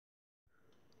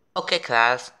Okay,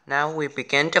 class, now we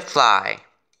begin to fly.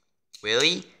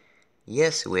 Really?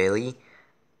 Yes, Willie.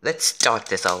 Let's start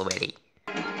this already.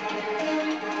 Fetcher,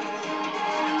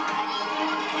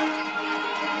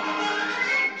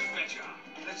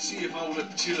 let's see if old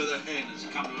Attila the hen has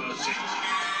come to her senses.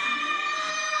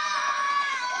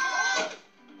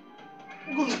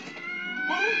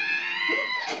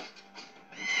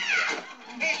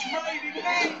 It's raining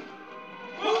hen!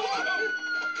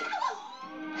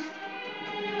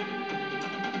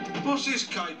 What's this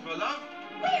caper, love?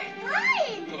 We're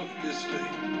flying! Obviously. Look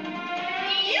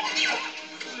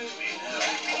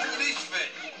at this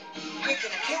fish. They're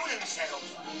gonna kill themselves.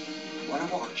 Wanna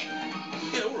watch?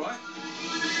 Yeah, all right.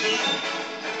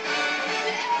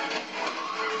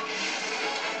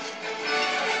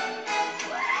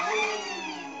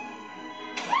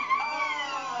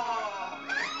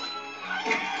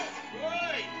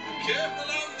 Right, careful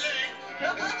out there.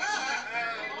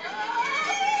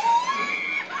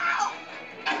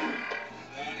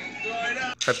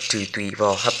 Hop 2 3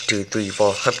 4, hop 2 3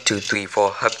 4, hop 2 3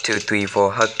 4, hop 2 3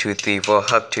 4, hop 2 3 4,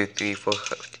 hop 2 3 4.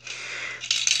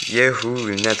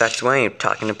 Yahoo! Now that's what I'm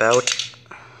talking about.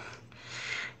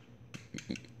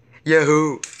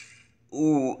 Yahoo!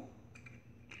 Ooh.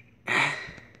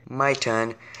 My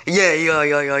turn. Yeah.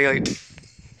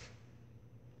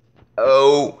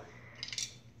 Oh.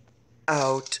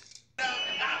 Out.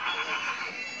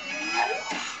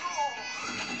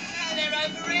 They're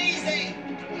over easy!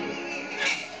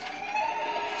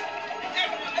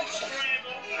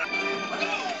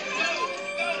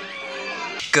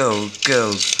 Go.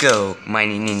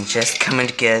 Mighty ninjas coming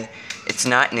together. It's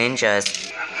not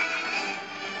ninjas.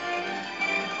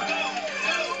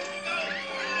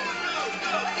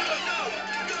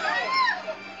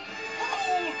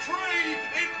 Whole tree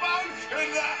in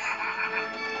motion!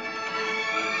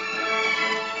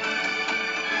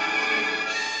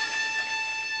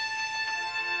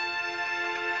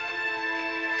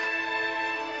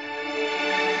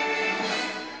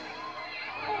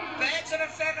 Birds of a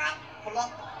feather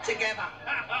flock together.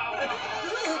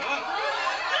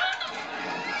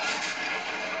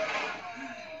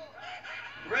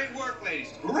 Great work,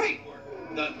 ladies. Great work.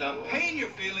 The pain you're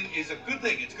feeling is a good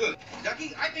thing. It's good.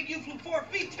 Ducky, I think you flew 4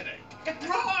 feet today.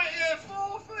 Right, yeah,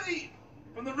 4 feet.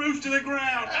 From the roof to the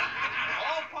ground.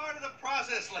 All part of the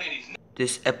process, ladies.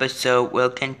 This episode will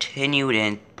continue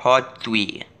in part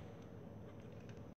 3.